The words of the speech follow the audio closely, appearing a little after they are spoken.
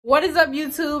What is up,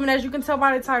 YouTube? And as you can tell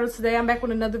by the title, today I'm back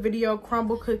with another video,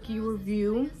 crumble cookie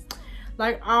review.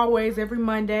 Like always, every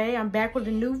Monday I'm back with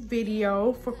a new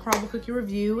video for crumble cookie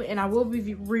review, and I will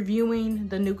be reviewing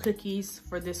the new cookies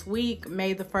for this week,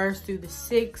 May the 1st through the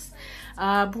 6th.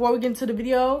 Before we get into the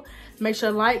video, make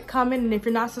sure to like, comment, and if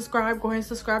you're not subscribed, go ahead and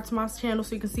subscribe to my channel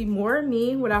so you can see more of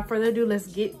me. Without further ado, let's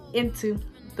get into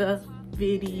the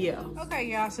video.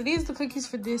 Okay, y'all, so these are the cookies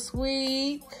for this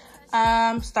week.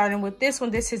 Starting with this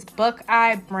one. This is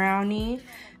Buckeye Brownie.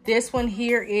 This one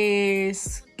here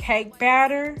is cake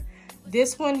batter.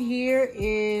 This one here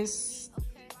is,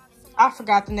 I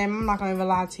forgot the name. I'm not gonna even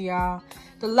lie to y'all.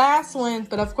 The last one,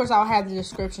 but of course I'll have the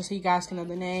description so you guys can know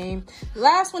the name. The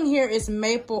last one here is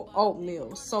maple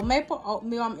oatmeal. So maple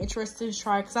oatmeal I'm interested to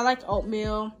try because I like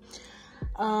oatmeal.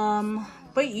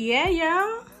 But yeah,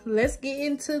 y'all, let's get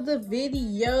into the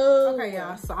video. Okay,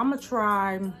 y'all, so I'm gonna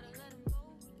try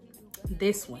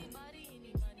this one.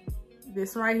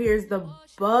 This one right here is the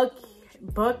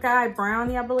Buckeye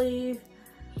Brownie, I believe.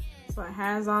 So it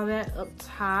has all that up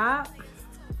top.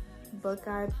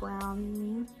 Buckeye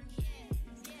Brownie.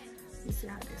 Let's see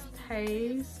how this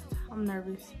tastes. I'm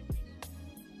nervous.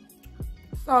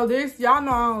 So this, y'all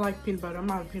know I don't like peanut butter. I'm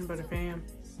not a peanut butter fan.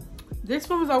 This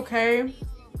one was okay.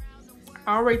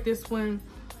 I'll rate this one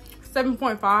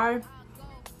 7.5.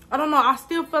 I don't know. I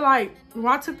still feel like when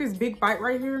I took this big bite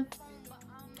right here,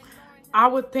 I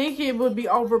would think it would be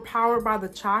overpowered by the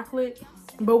chocolate.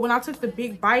 But when I took the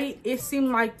big bite, it seemed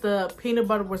like the peanut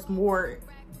butter was more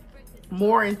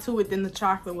into it than the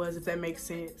chocolate was, if that makes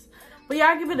sense. But yeah,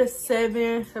 I give it a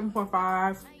 7.5.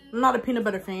 I'm not a peanut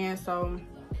butter fan, so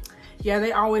yeah,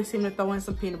 they always seem to throw in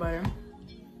some peanut butter.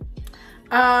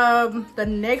 The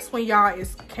next one, y'all,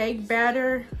 is cake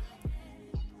batter.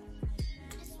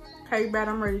 Cake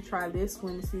batter, I'm ready to try this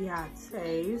one to see how it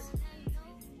tastes.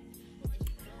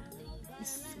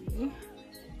 Let's see.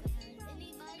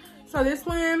 So this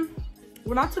one,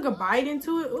 when I took a bite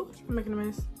into it, oops, I'm making a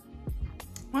mess.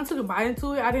 When I took a bite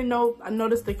into it, I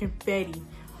noticed the confetti.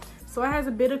 So it has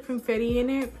a bit of confetti in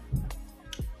it.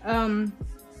 I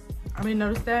didn't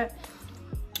notice that.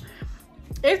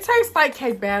 It tastes like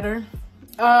cake batter.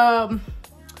 I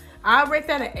rate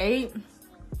that an 8.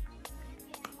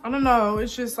 I don't know,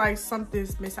 it's just like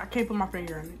something's missing. I can't put my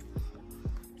finger on it.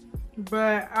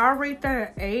 But I'll rate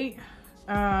that an 8.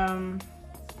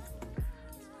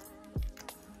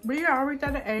 But yeah, I'll rate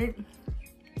that an 8.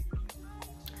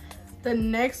 The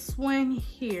next one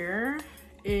here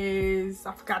is,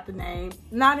 I forgot the name.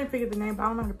 No, I didn't figure the name, but I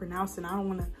don't know how to pronounce it. I don't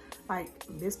want to like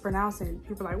mispronounce it.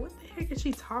 People are like, what the heck is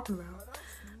she talking about?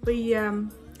 But yeah,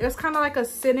 it's kind of like a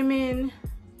cinnamon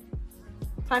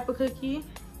type of cookie.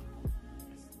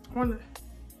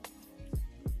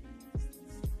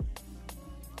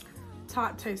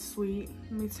 Top tastes sweet.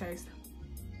 Let me taste.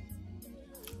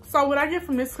 So what I get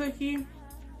from this cookie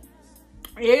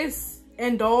is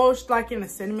indulged like in a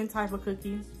cinnamon type of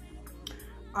cookie.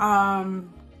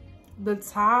 The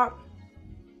top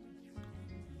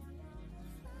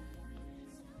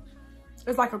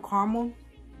is like a caramel.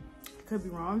 Could be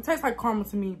wrong. It tastes like caramel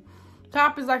to me.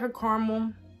 Top is like a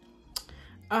caramel.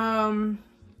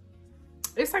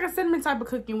 It's like a cinnamon type of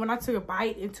cookie. When I took a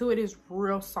bite into it, it's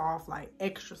real soft, like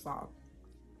extra soft.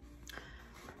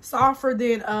 Softer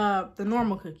than the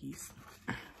normal cookies.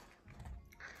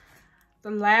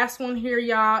 The last one here,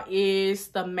 y'all, is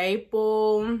the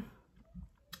maple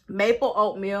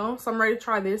oatmeal. So I'm ready to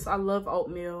try this. I love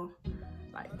oatmeal,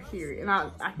 like period. And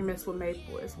I can mess with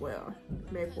maple as well.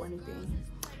 Maple anything.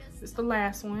 This is the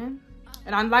last one.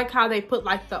 And I like how they put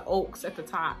like the oaks at the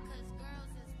top.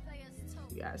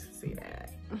 You guys can see that.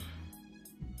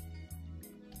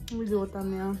 Let me do a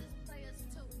thumbnail.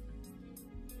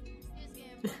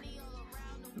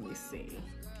 Let me see.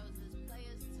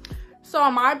 So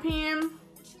in my opinion,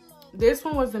 this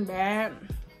one wasn't bad.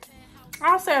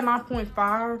 I'll say a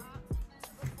 9.5.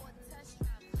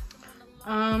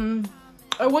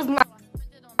 It wasn't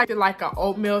like an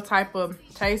oatmeal type of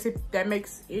taste, if that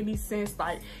makes any sense.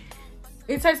 Like,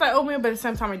 it tastes like oatmeal, but at the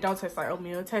same time it don't taste like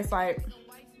oatmeal. It tastes like,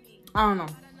 I don't know.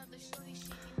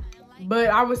 But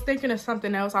I was thinking of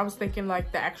something else. I was thinking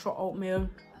like the actual oatmeal.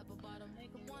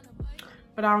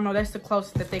 But I don't know, that's the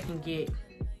closest that they can get.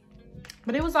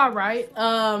 But it was all right.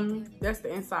 That's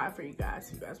the inside for you guys.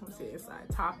 If you guys want to see the inside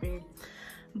topping.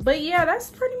 But yeah, that's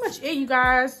pretty much it, you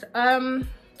guys. I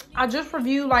just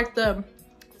reviewed like the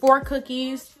 4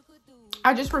 cookies.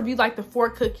 I just reviewed like the 4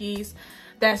 cookies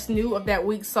that's new of that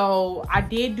week. So I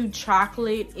did do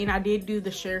chocolate and I did do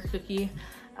the sugar cookie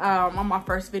on my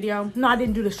first video. No, I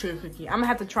didn't do the sugar cookie. I'm gonna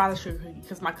have to try the sugar cookie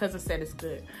because my cousin said it's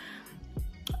good.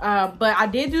 But I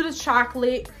did do the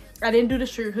chocolate I didn't do the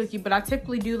sugar cookie, but I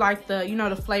typically do like the, you know,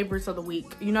 the flavors of the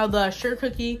week. You know, the sugar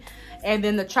cookie and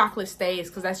then the chocolate stays,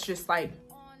 because that's just like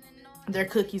their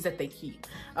cookies that they keep.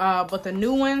 But the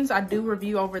new ones, I do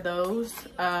review over those.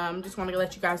 Just want to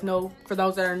let you guys know, for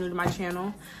those that are new to my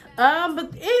channel. But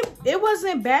it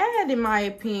wasn't bad, in my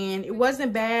opinion. It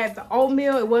wasn't bad. The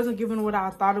oatmeal, it wasn't giving what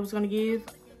I thought it was going to give.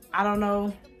 I don't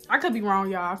know. I could be wrong,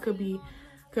 y'all. I could be,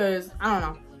 because I don't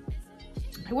know.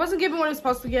 It wasn't giving what it was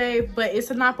supposed to give, but it's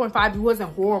a 9.5. It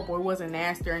wasn't horrible. It wasn't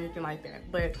nasty or anything like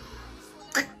that. But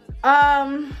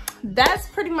that's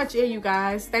pretty much it, you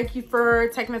guys. Thank you for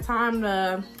taking the time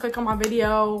to click on my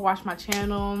video, watch my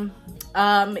channel.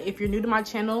 If you're new to my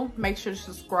channel, make sure to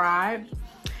subscribe.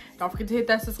 Don't forget to hit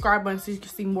that subscribe button so you can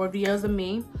see more videos of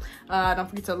me. Don't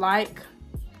forget to like,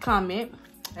 comment,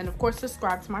 and of course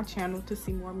subscribe to my channel to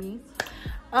see more of me.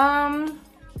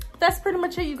 That's pretty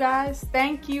much it, you guys.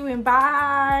 Thank you and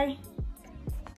bye.